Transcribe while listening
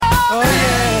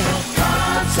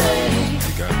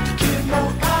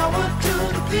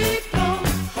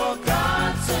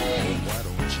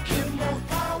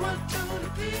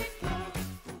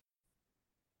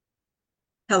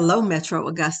Hello, Metro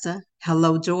Augusta.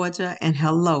 Hello, Georgia. And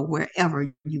hello,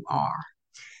 wherever you are.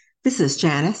 This is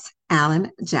Janice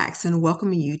Allen Jackson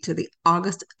welcoming you to the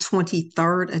August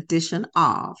 23rd edition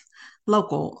of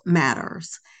Local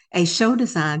Matters, a show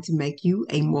designed to make you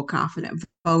a more confident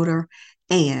voter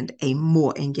and a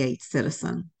more engaged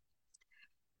citizen.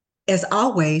 As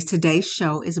always, today's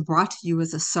show is brought to you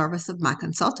as a service of my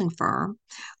consulting firm,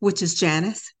 which is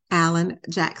Janice Allen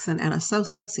Jackson and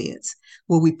Associates,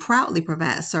 where we proudly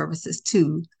provide services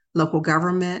to local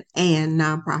government and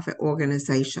nonprofit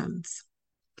organizations.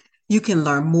 You can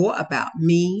learn more about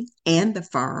me and the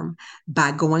firm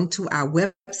by going to our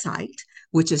website,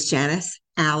 which is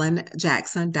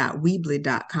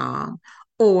janiceallenjackson.weebly.com,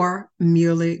 or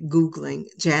merely Googling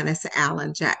Janice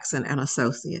Allen Jackson and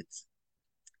Associates.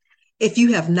 If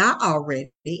you have not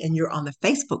already and you're on the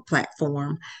Facebook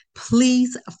platform,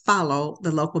 please follow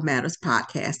the Local Matters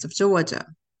Podcast of Georgia.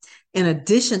 In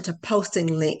addition to posting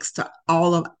links to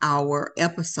all of our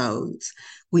episodes,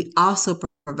 we also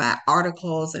provide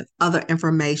articles and other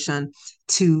information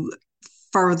to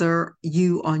further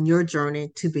you on your journey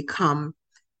to become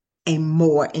a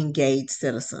more engaged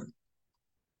citizen.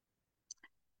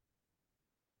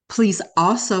 Please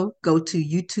also go to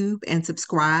YouTube and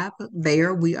subscribe.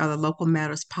 There, we are the Local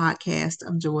Matters Podcast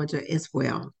of Georgia as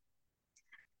well.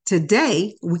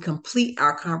 Today, we complete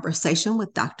our conversation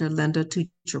with Dr. Linda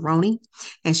Tucciarone,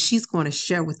 and she's going to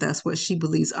share with us what she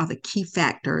believes are the key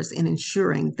factors in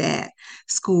ensuring that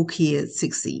school kids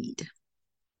succeed.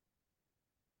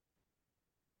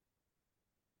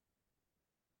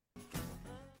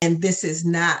 And this is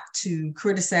not to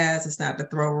criticize, it's not to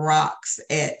throw rocks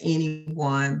at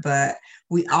anyone, but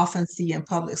we often see in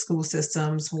public school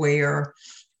systems where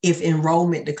if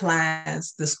enrollment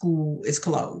declines, the school is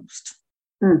closed.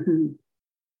 Mm-hmm.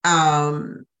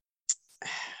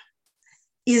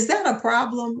 Is that a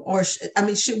problem? Or,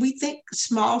 should we think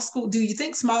do you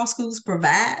think small schools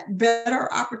provide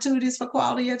better opportunities for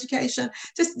quality education?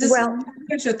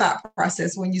 What's your thought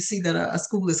process when you see that a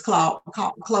school is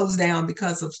closed down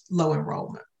because of low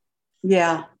enrollment?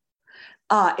 Yeah.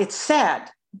 It's sad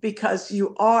because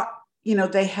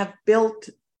they have built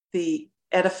the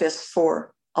edifice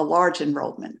for a large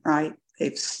enrollment, right?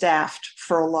 They've staffed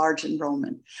for a large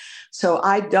enrollment. So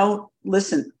I don't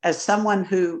listen, as someone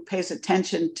who pays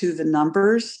attention to the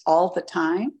numbers all the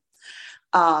time,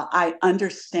 I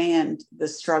understand the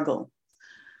struggle.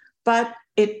 But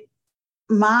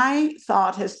my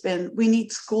thought has been, we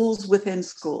need schools within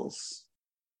schools.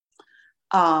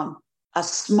 A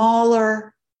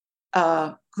smaller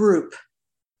group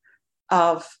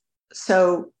can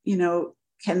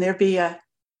there be a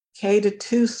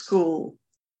K-2 school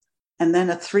and then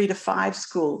a 3-5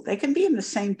 school? They can be in the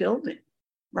same building,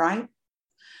 right?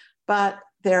 But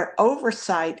their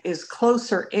oversight is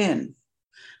closer in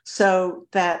so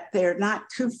that they're not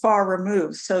too far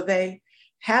removed. So they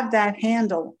have that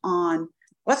handle on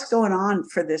what's going on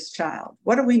for this child.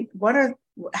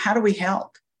 How do we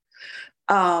help?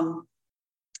 I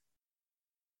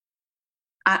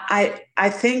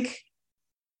think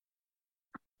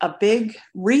a big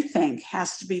rethink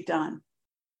has to be done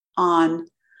on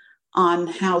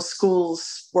how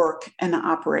schools work and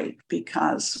operate,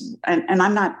 because, and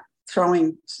I'm not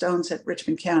throwing stones at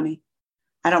Richmond County.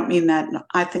 I don't mean that.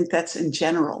 I think that's in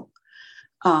general.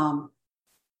 On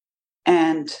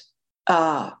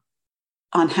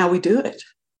how we do it.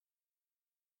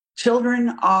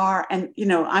 Children are, and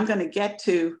I'm going to get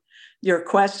to your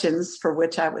questions for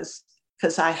which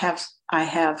because I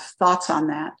have thoughts on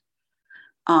that.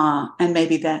 And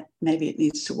maybe it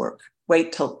needs to work.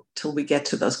 Wait till we get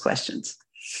to those questions.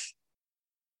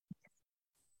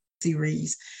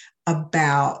 Series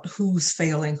about who's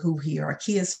failing who here. Are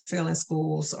kids failing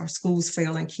schools? Are schools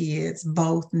failing kids?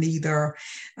 Both, neither,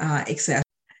 etc.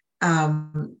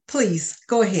 Please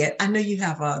go ahead. I know you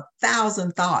have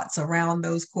 1,000 thoughts around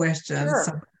those questions. Sure.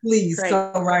 So please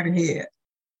Go right ahead.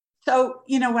 So,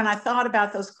 when I thought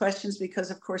about those questions, because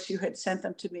of course you had sent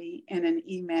them to me in an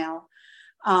email,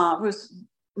 was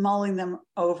mulling them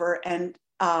over, and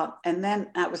then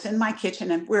I was in my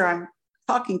kitchen and where I'm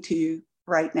talking to you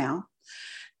right now.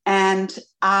 And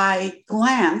I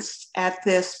glanced at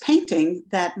this painting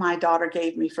that my daughter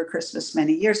gave me for Christmas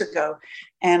many years ago.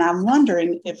 And I'm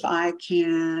wondering if I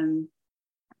can,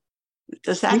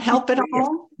 does that help at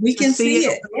all? We can see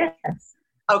it. Yes.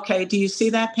 Okay. Do you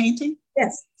see that painting?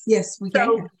 Yes, we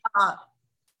can.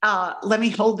 Let me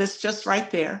hold this just right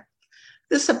there.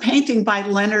 This is a painting by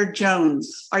Leonard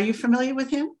Jones. Are you familiar with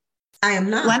him? I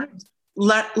am not.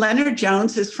 Leonard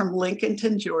Jones is from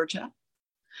Lincolnton, Georgia.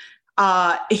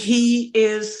 He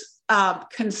is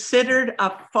considered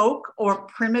a folk or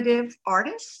primitive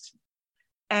artist.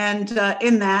 And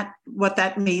in that, what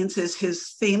that means is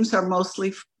his themes are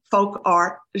mostly folk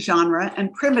art genre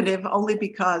and primitive only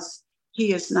because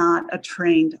he is not a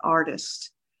trained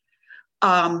artist.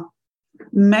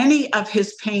 Many of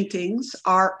his paintings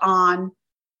are on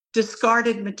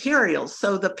discarded materials.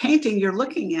 So the painting you're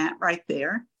looking at right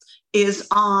there is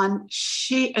on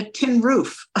a tin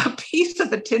roof, a piece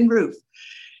of a tin roof.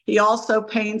 He also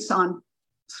paints on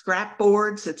scrap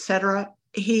boards, etc.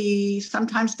 He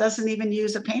sometimes doesn't even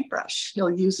use a paintbrush.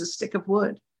 He'll use a stick of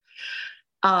wood.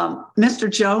 Mr.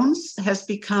 Jones has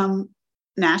become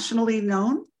nationally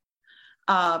known.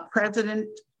 President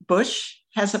Bush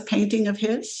has a painting of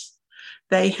his.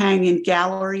 They hang in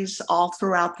galleries all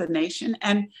throughout the nation.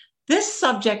 And this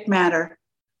subject matter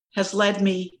has led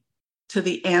me to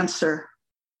the answer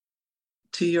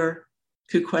to your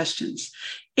two questions.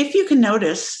 If you can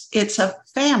notice, it's a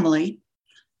family,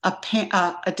 a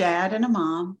dad and a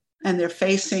mom, and they're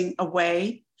facing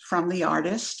away from the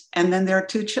artist. And then there are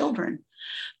two children.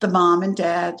 The mom and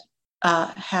dad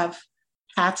have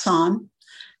hats on,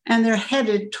 and they're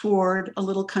headed toward a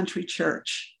little country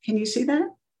church. Can you see that?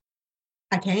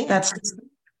 I can.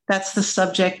 That's the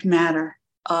subject matter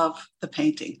of the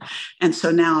painting. And so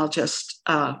now I'll just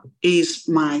ease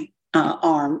my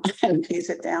arm and ease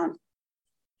it down.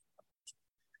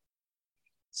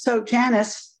 So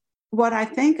Janice, what I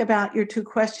think about your two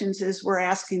questions is we're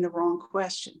asking the wrong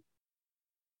question.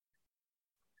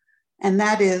 And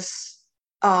that is,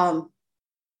 I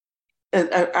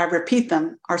repeat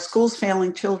them, are schools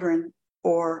failing children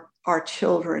or are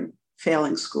children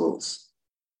failing schools?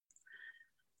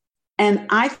 And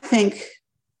I think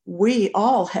we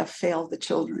all have failed the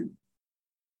children.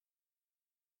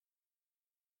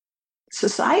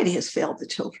 Society has failed the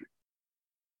children.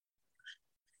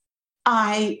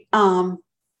 And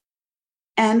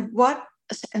what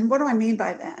do I mean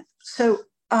by that? So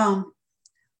I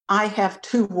have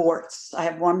two warts. I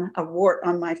have a wart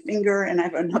on my finger, and I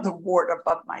have another wart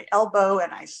above my elbow,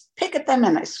 and I pick at them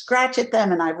and I scratch at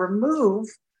them and I remove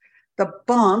the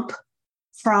bump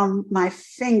from my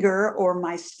finger or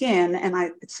my skin, and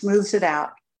it smooths it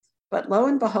out. But lo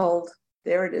and behold,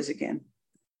 there it is again.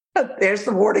 There's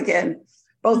the wart again.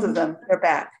 Both of them, they're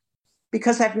back.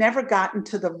 Because I've never gotten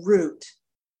to the root,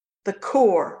 the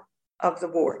core of the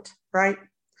wart, right?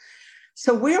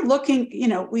 So we're looking,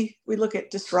 we look at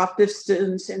disruptive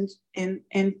students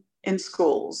in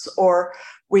schools, or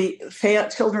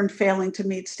children failing to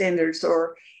meet standards,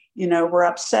 or we're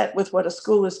upset with what a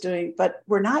school is doing, but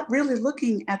we're not really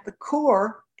looking at the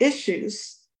core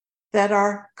issues that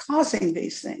are causing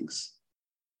these things.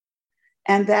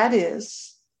 And that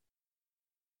is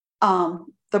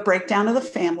the breakdown of the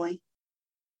family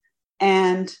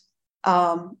and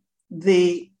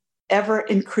the ever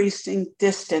increasing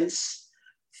distance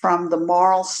from the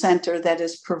moral center that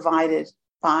is provided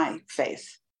by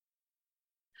faith.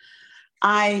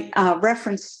 I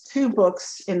referenced two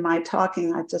books in my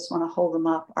talking. I just want to hold them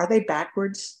up. Are they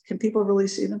backwards? Can people really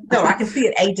see them? No, I can see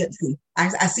it, Agency.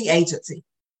 I see Agency.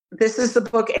 This is the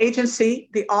book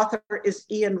Agency. The author is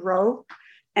Ian Rowe.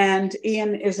 And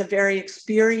Ian is a very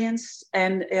experienced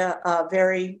and a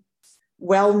very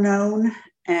well-known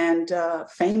and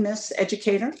famous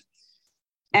educator.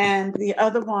 And the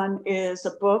other one is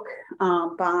a book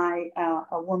by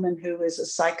a woman who is a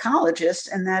psychologist,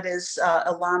 and that is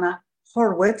Ilana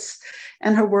Horowitz,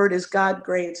 and her word is God,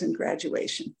 Grades, and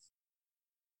Graduation.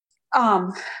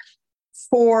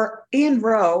 For Ian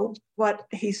Rowe, what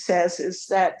he says is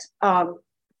that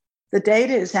the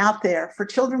data is out there for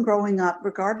children growing up,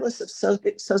 regardless of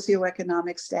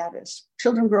socioeconomic status.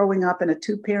 Children growing up in a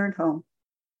two-parent home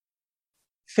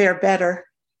fare better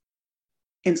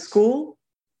in school,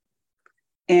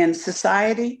 in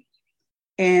society,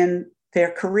 in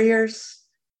their careers,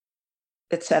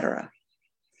 etc.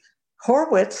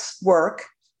 Horowitz's work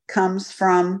comes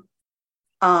from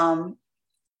her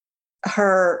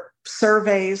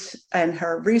surveys and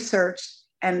her research,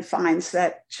 and finds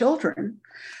that children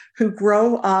who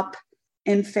grow up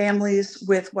in families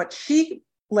with what she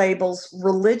labels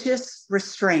religious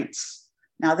restraints.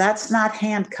 Now, that's not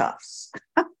handcuffs.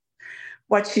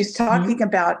 What she's talking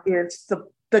about is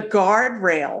the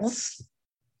guardrails,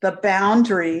 the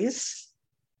boundaries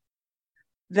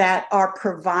that are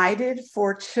provided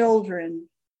for children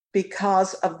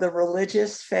because of the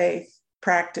religious faith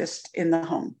practiced in the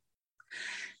home.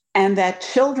 And that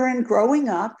children growing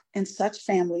up in such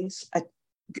families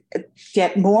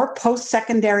get more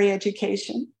post-secondary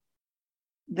education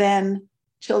than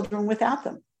children without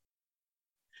them.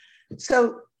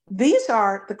 So these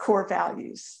are the core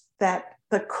values that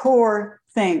the core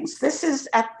things. This is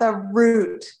at the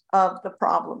root of the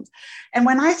problems. And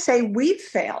when I say we've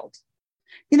failed,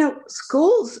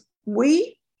 schools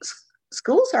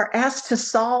are asked to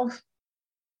solve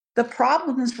the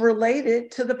problems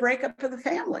related to the breakup of the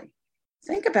family.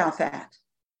 Think about that.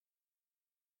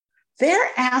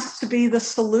 They're asked to be the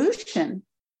solution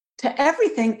to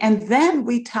everything, and then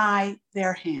we tie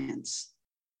their hands.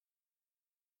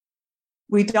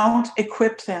 We don't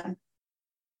equip them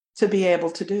to be able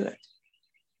to do it.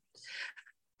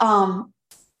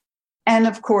 And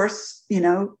of course,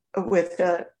 with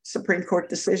the Supreme Court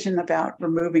decision about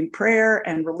removing prayer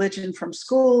and religion from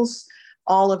schools,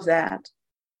 all of that,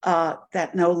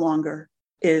 that no longer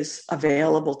is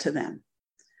available to them.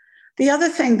 The other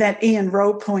thing that Ian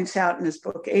Rowe points out in his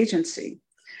book, Agency,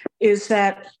 is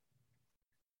that,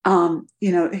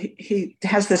 he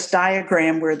has this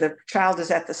diagram where the child is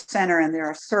at the center and there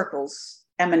are circles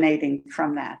emanating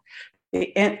from that.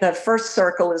 The first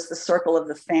circle is the circle of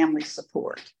the family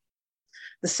support.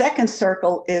 The second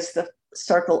circle is the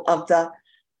circle of the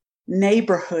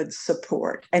neighborhood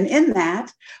support. And in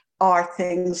that are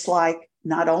things like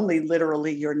not only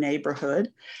literally your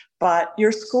neighborhood, but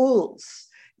your schools,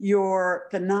 the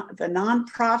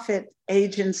nonprofit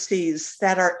agencies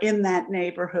that are in that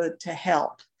neighborhood to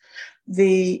help,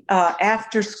 the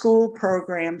after-school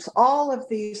programs, all of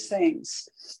these things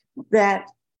that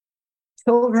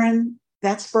children,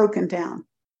 that's broken down.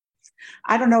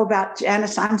 I don't know about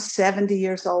Janice, I'm 70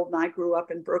 years old and I grew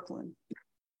up in Brooklyn.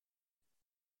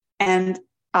 And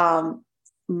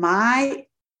my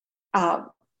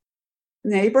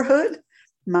neighborhood,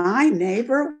 my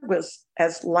neighbor was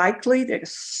as likely to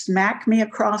smack me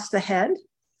across the head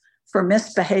for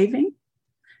misbehaving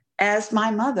as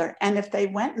my mother. And if they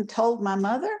went and told my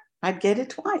mother, I'd get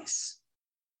it twice.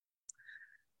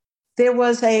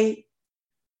 Was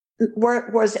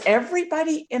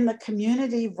everybody in the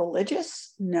community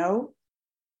religious? No,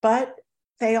 but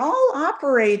they all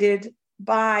operated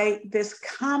by this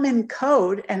common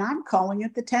code, and I'm calling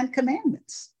it the 10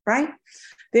 Commandments, right?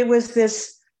 There was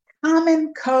this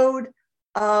common code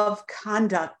of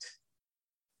conduct,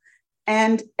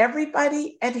 and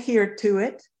everybody adhered to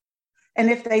it. And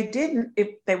if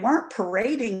they weren't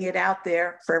parading it out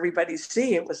there for everybody to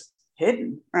see, it was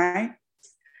hidden, right?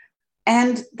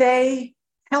 And they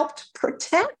helped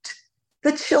protect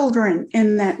the children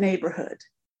in that neighborhood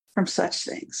from such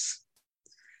things.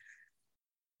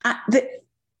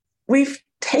 We've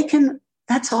taken,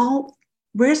 that's all,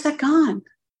 where's that gone?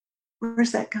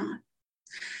 Where's that gone?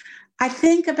 I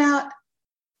think about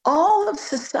all of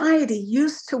society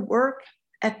used to work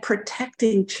at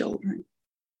protecting children.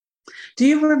 Do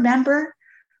you remember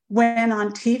when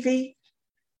on TV,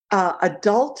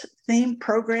 adult themed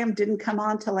program didn't come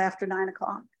on till after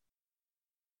 9:00?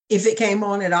 If it came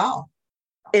on at all.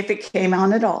 If it came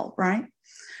on at all, right?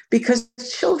 Because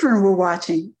children were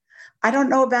watching. I don't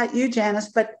know about you, Janice,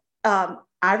 but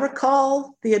I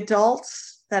recall the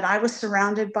adults that I was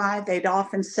surrounded by, they'd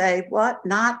often say, what?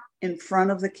 Not in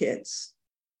front of the kids.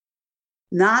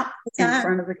 Not in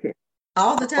front of the kids.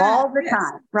 All the time. All the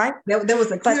time, right? There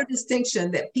was a clear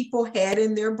distinction that people had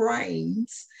in their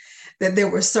brains, that there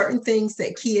were certain things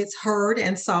that kids heard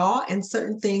and saw and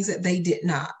certain things that they did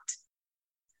not.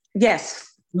 Yes.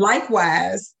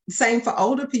 Likewise, same for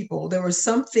older people. There were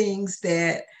some things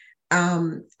that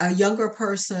a younger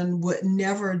person would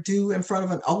never do in front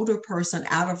of an older person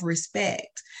out of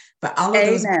respect. But all of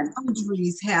those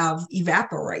boundaries have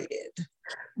evaporated.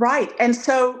 Right. And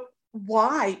so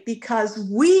why? Because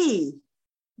we,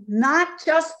 not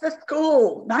just the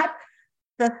school, not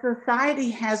the society,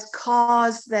 has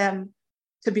caused them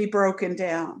to be broken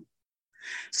down.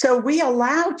 So we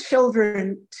allow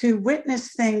children to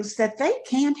witness things that they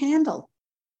can't handle.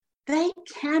 They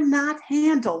cannot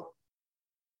handle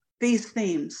these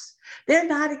themes. They're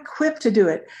not equipped to do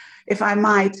it. If I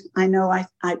might, I know I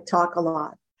talk a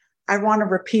lot. I want to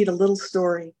repeat a little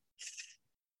story.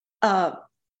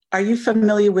 Are you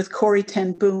familiar with Corrie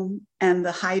ten Boom and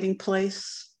The Hiding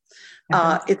Place?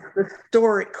 It's the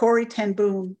story. Corrie ten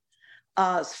Boom's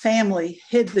family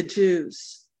hid the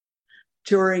Jews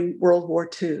during World War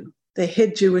II. They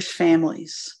hid Jewish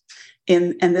families,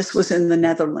 and this was in the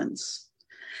Netherlands.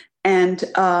 And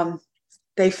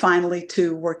they finally,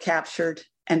 too, were captured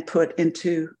and put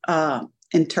into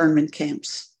internment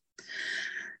camps.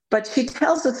 But she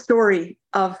tells a story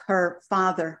of her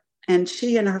father, and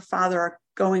she and her father are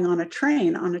going on a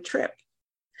train on a trip.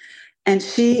 And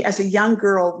she, as a young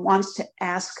girl, wants to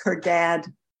ask her dad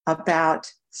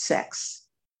about sex.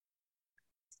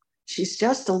 She's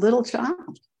just a little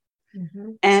child.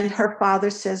 Mm-hmm. And her father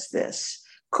says this,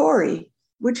 Corrie,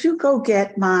 would you go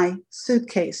get my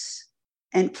suitcase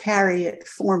and carry it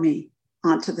for me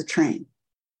onto the train?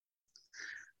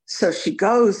 So she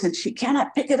goes and she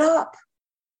cannot pick it up.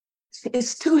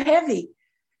 It's too heavy.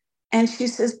 And she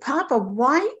says, Papa,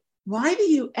 why do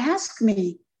you ask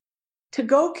me to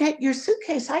go get your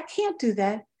suitcase? I can't do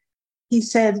that. He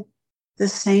said, the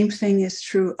same thing is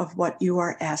true of what you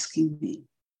are asking me.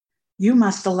 You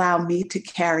must allow me to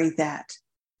carry that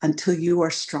until you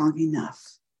are strong enough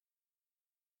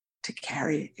to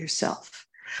carry it yourself.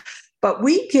 But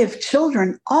we give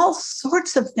children all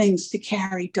sorts of things to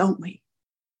carry, don't we?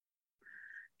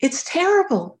 It's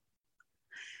terrible.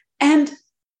 And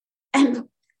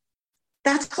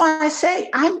that's why I say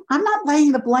I'm not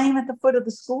laying the blame at the foot of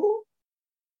the school.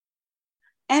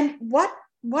 And what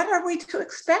are we to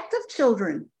expect of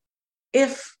children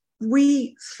if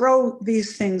we throw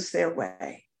these things their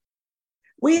way?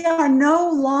 We are no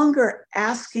longer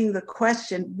asking the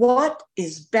question, what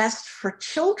is best for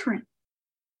children?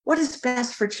 What is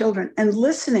best for children? And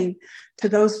listening to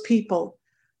those people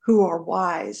who are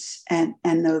wise and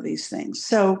know these things.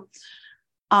 So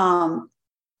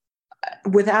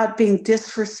without being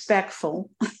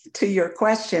disrespectful to your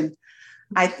question,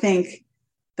 I think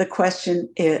the question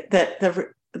is that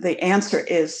the answer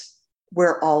is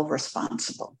we're all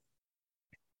responsible.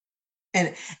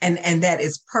 And that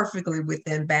is perfectly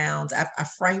within bounds. I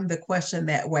frame the question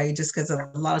that way just because a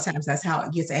lot of times that's how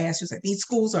it gets asked. It's like these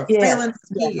schools are failing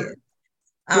kids.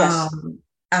 Yes,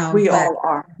 we all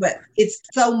are. But it's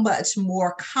so much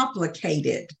more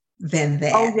complicated than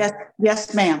that. Oh,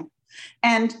 yes, ma'am.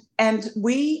 And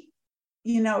we,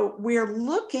 we're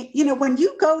looking, when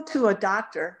you go to a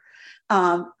doctor,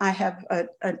 I have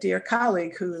a dear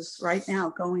colleague who's right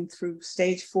now going through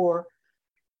stage 4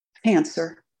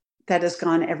 cancer that has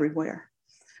gone everywhere.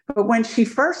 But when she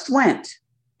first went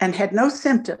and had no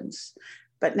symptoms,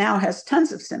 but now has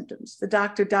tons of symptoms, the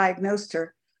doctor diagnosed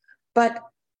her. But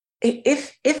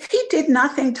if he did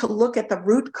nothing to look at the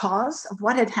root cause of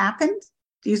what had happened,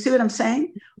 do you see what I'm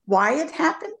saying? Why it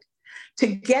happened? To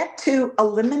get to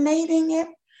eliminating it,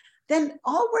 then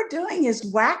all we're doing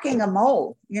is whacking a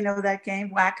mole. You know that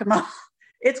game, whack-a-mole?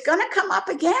 It's going to come up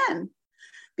again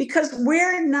because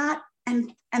we're not,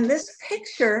 and this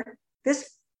picture,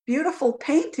 this beautiful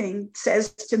painting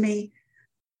says to me,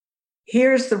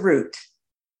 here's the root: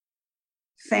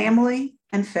 family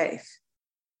and faith.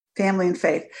 Family and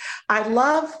faith. I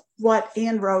love what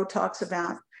Ian Rowe talks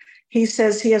about. He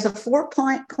says he has a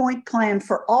 4-point plan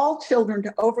for all children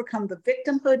to overcome the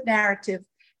victimhood narrative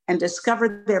and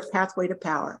discover their pathway to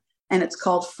power. And it's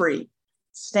called FREE. It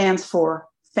stands for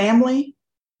family,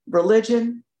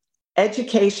 religion,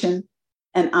 education,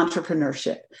 and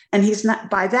entrepreneurship. And he's not,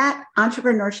 by that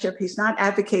entrepreneurship, he's not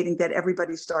advocating that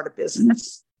everybody start a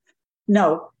business.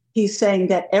 No, he's saying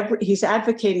that he's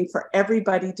advocating for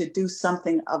everybody to do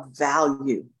something of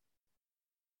value.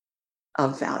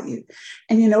 Of value.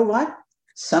 And you know what?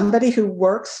 Somebody who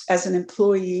works as an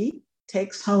employee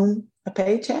takes home a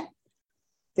paycheck.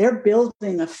 They're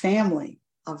building a family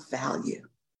of value,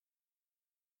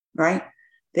 right?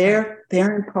 They're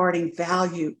imparting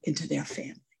value into their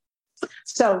family.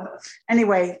 So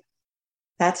anyway,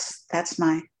 that's what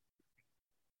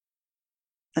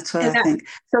I think.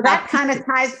 So that kind of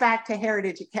ties back to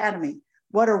Heritage Academy.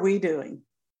 What are we doing?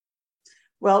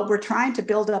 Well, we're trying to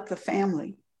build up the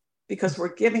family because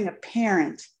we're giving a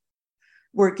parent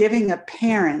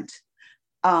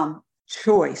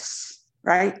choice,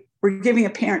 right? We're giving a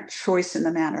parent choice in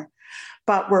the matter,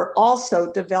 but we're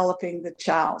also developing the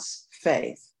child's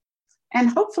faith and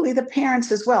hopefully the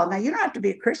parents as well. Now, you don't have to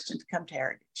be a Christian to come to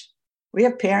Heritage. We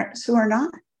have parents who are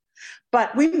not,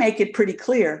 but we make it pretty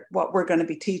clear what we're going to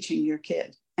be teaching your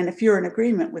kid. And if you're in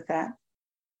agreement with that,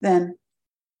 then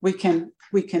we can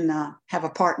have a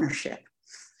partnership.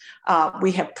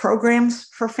 We have programs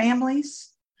for families.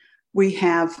 We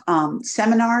have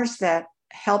seminars that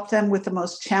help them with the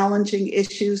most challenging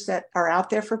issues that are out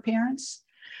there for parents.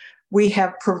 We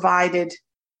have provided,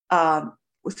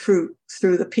 through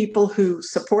the people who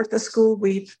support the school,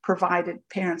 we've provided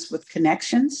parents with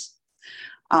connections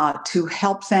to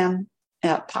help them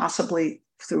possibly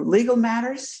through legal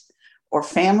matters or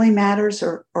family matters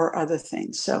or other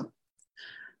things. So,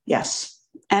 yes.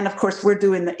 And of course, we're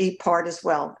doing the E part as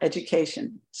well,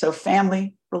 education. So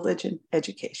family, religion,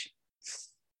 education.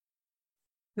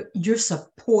 You're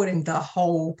supporting the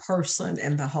whole person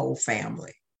and the whole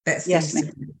family. That seems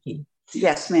to be the key.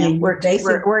 Yes, ma'am. We're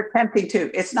attempting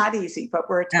to. It's not easy, but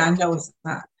we're attempting. I know it's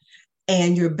not.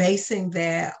 And you're basing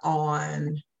that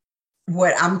on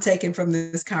what I'm taking from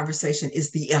this conversation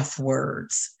is the F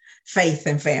words: faith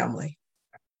and family.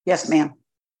 Yes, ma'am.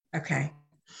 Okay.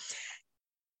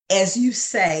 as you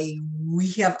say,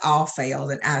 we have all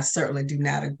failed, and I certainly do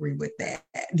not agree with that.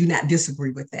 Do not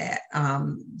disagree with that.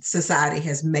 Society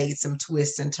has made some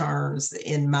twists and turns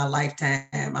in my lifetime.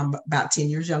 I'm about 10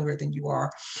 years younger than you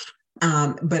are,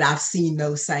 but I've seen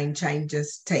those same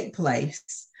changes take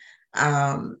place.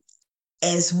 Um,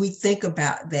 as we think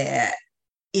about that,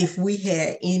 if we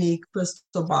had any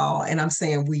crystal ball, and I'm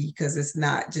saying we because it's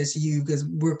not just you, because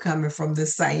we're coming from the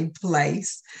same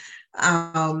place.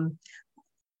 Um,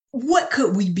 what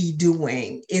could we be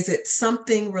doing? Is it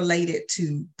something related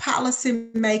to policy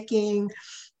making?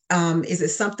 Is it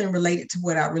something related to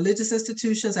what our religious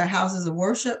institutions, our houses of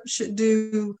worship should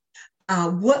do?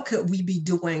 What could we be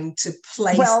doing to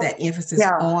place Well, that emphasis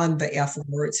yeah, on the F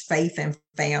words, faith and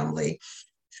family,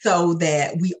 so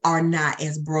that we are not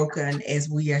as broken as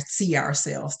we see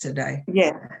ourselves today?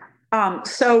 yeah.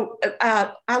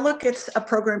 I look at a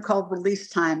program called Release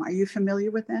Time. Are you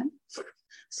familiar with that?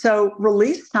 So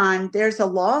Release Time, there's a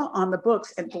law on the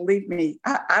books, and believe me,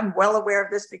 I'm well aware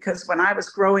of this because when I was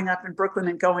growing up in Brooklyn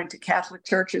and going to Catholic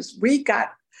churches, we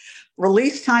got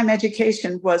Release Time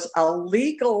education was a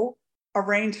legal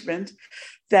arrangement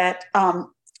that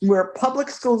where public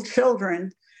school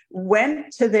children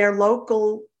went to their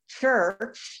local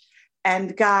church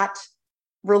and got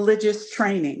religious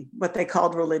training, what they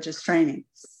called religious training.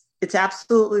 It's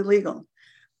absolutely legal.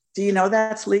 Do you know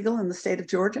that's legal in the state of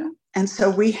Georgia? And so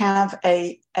we have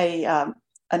a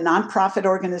nonprofit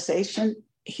organization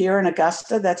here in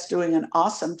Augusta that's doing an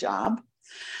awesome job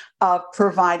of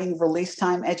providing release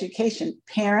time education.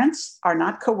 Parents are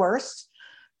not coerced.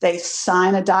 They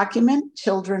sign a document.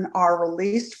 Children are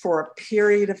released for a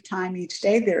period of time each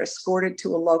day. They're escorted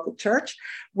to a local church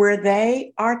where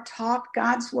they are taught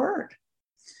God's word.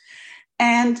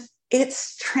 And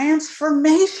it's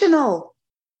transformational.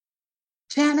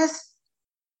 Janice,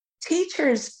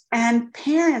 teachers and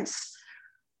parents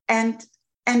and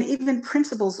even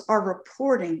principals are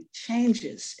reporting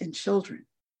changes in children.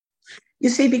 You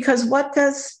see, because what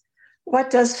does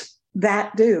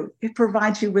that do? It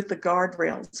provides you with the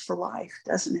guardrails for life,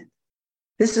 doesn't it?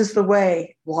 This is the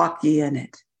way, walk ye in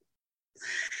it.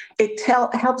 It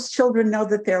helps children know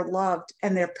that they're loved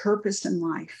and their purpose in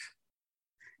life.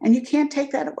 And you can't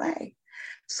take that away.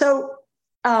 So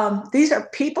these are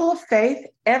people of faith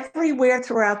everywhere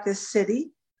throughout this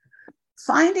city,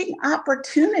 finding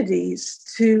opportunities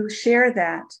to share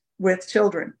that with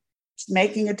children. It's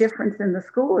making a difference in the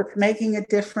school. It's making a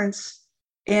difference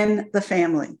in the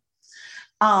family.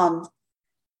 And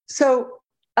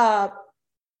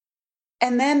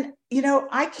then,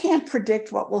 I can't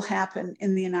predict what will happen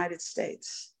in the United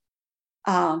States.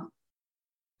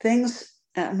 Things,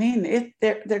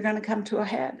 they're going to come to a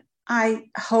head. I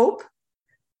hope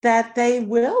that they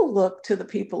will look to the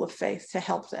people of faith to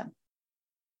help them.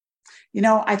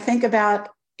 I think about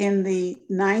in the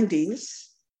 90s,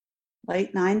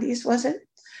 late 90s, was it?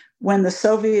 When the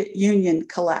Soviet Union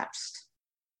collapsed.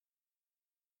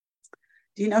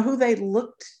 Do you know who they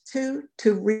looked to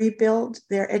rebuild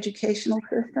their educational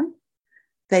system?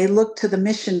 They looked to the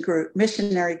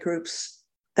missionary groups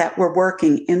that were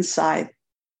working inside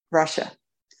Russia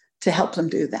to help them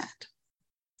do that.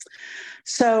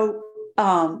 So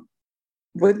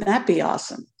wouldn't that be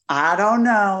awesome? I don't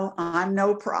know. I'm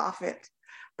no prophet,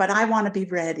 but I want to be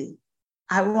ready.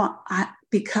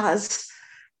 Because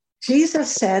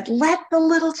Jesus said, let the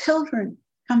little children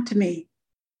come to me,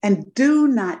 and do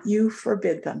not you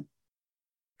forbid them,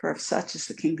 for of such is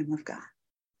the kingdom of God.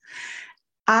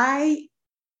 I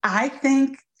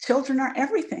think children are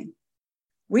everything.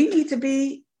 We need to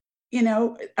be,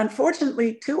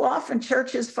 unfortunately, too often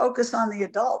churches focus on the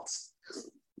adults.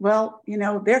 Well,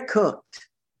 they're cooked.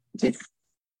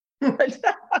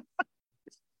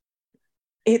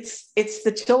 It's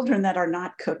the children that are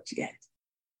not cooked yet.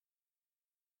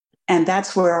 And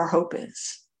that's where our hope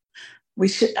is.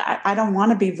 I don't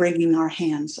want to be wringing our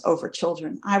hands over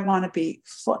children. I want to be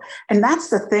full. And that's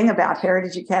the thing about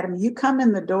Heritage Academy. You come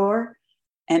in the door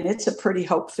and it's a pretty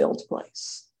hope-filled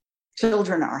place.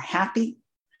 Children are happy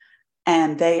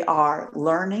and they are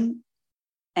learning.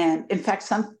 And in fact,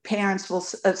 some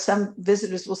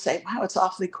visitors will say, wow, it's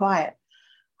awfully quiet.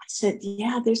 I said,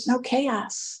 yeah, there's no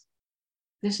chaos.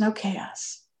 There's no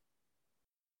chaos.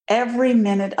 Every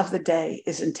minute of the day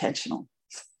is intentional.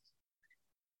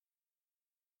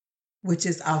 Which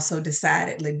is also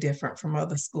decidedly different from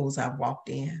other schools I've walked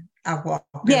in.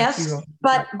 Yes,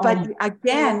 but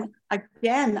again,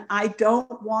 I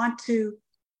don't want to,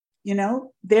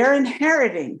 they're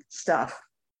inheriting stuff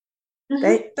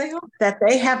that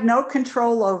they have no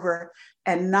control over,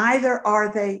 and neither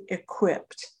are they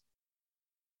equipped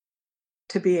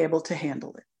to be able to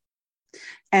handle it.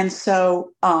 And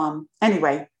so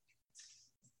anyway,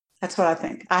 that's what I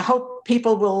think. I hope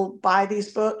people will buy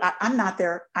these books. I'm not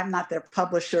their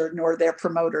publisher nor their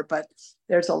promoter, but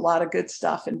there's a lot of good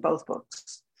stuff in both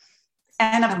books.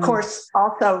 And of course,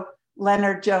 also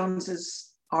Leonard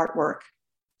Jones's artwork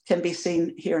can be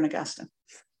seen here in Augusta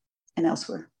and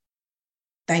elsewhere.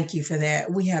 Thank you for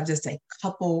that. We have just a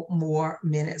couple more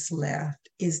minutes left.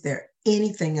 Is there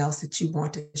anything else that you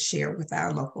want to share with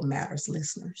our Local Matters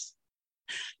listeners?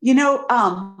 You know,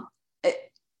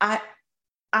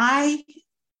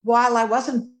 while I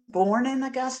wasn't born in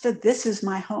Augusta, this is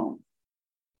my home.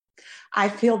 I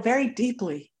feel very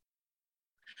deeply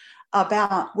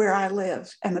about where I live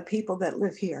and the people that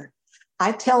live here.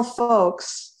 I tell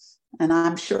folks, and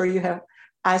I'm sure you have,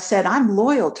 I said, I'm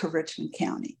loyal to Richmond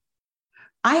County.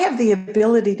 I have the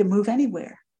ability to move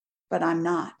anywhere, but I'm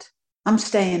not. I'm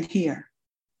staying here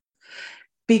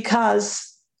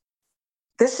because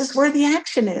this is where the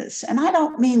action is. And I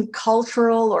don't mean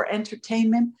cultural or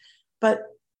entertainment, but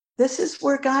this is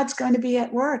where God's going to be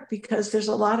at work, because there's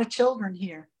a lot of children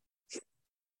here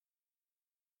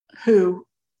who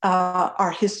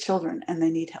are his children and they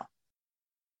need help.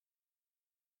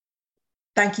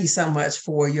 Thank you so much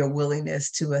for your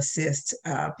willingness to assist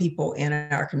people in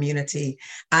our community.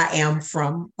 I am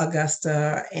from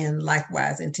Augusta and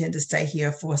likewise intend to stay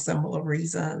here for similar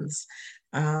reasons.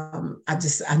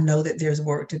 I know that there's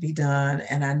work to be done,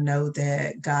 and I know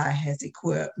that God has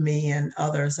equipped me and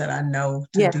others that I know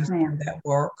to do that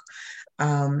work.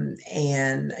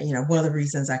 And, you know, one of the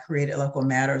reasons I created Local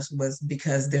Matters was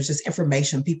because there's just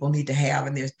information people need to have,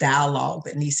 and there's dialogue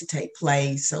that needs to take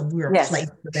place. So we're a place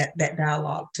for that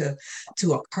dialogue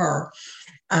to occur.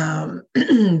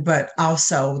 But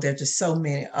also there's just so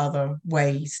many other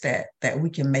ways that we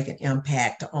can make an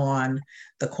impact on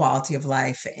the quality of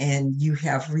life. And you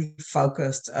have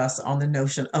refocused us on the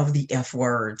notion of the F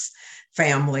words,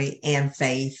 family and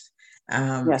faith.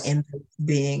 And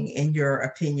being, in your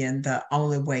opinion, the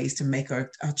only ways to make a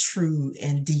true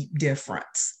and deep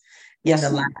difference in the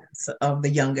lives of the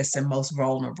youngest and most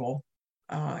vulnerable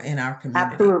in our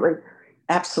community.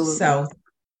 Absolutely. So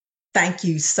thank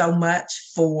you so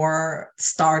much for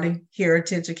starting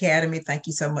Heritage Academy. Thank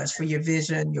you so much for your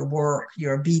vision, your work,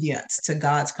 your obedience to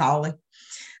God's calling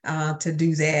to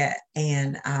do that.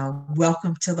 And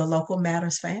welcome to the Local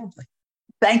Matters family.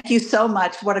 Thank you so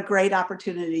much. What a great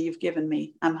opportunity you've given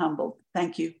me. I'm humbled.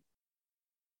 Thank you.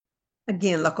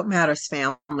 Again, Local Matters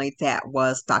family, that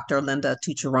was Dr. Linda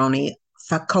Tucciarone,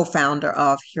 co-founder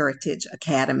of Heritage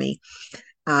Academy.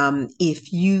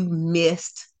 If you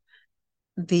missed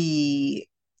the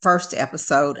first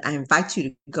episode, I invite you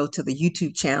to go to the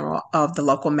YouTube channel of the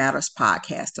Local Matters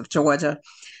Podcast of Georgia.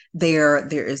 There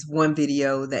is one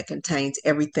video that contains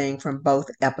everything from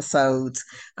both episodes.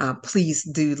 Please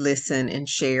do listen and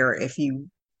share if you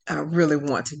really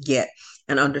want to get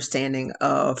an understanding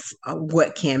of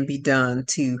what can be done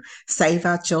to save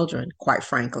our children, quite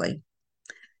frankly.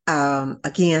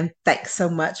 Again, thanks so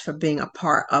much for being a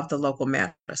part of the Local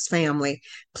Matters family.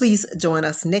 Please join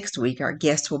us next week. Our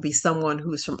guest will be someone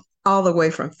who's from all the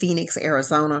way from Phoenix,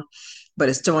 Arizona, but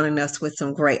is joining us with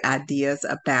some great ideas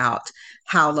about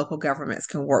how local governments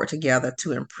can work together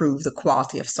to improve the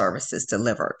quality of services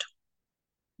delivered.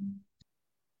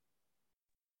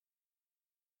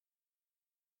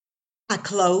 I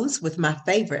close with my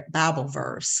favorite Bible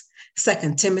verse,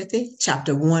 2 Timothy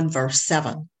chapter 1, verse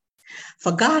 7.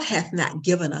 For God hath not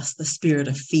given us the spirit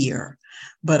of fear,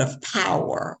 but of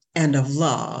power and of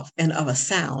love and of a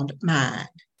sound mind.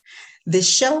 This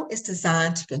show is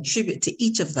designed to contribute to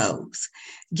each of those,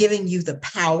 giving you the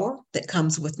power that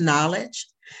comes with knowledge,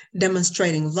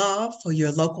 demonstrating love for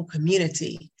your local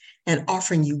community, and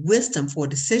offering you wisdom for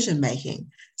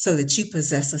decision-making so that you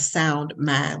possess a sound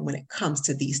mind when it comes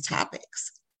to these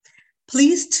topics.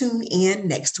 Please tune in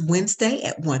next Wednesday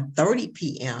at 1:30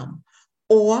 p.m.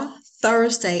 or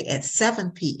Thursday at 7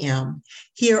 p.m.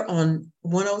 here on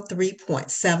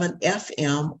 103.7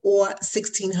 FM or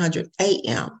 1600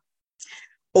 AM.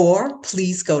 Or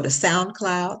please go to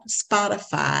SoundCloud,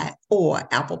 Spotify, or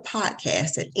Apple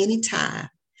Podcasts at any time,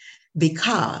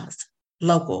 because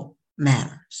local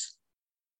matters.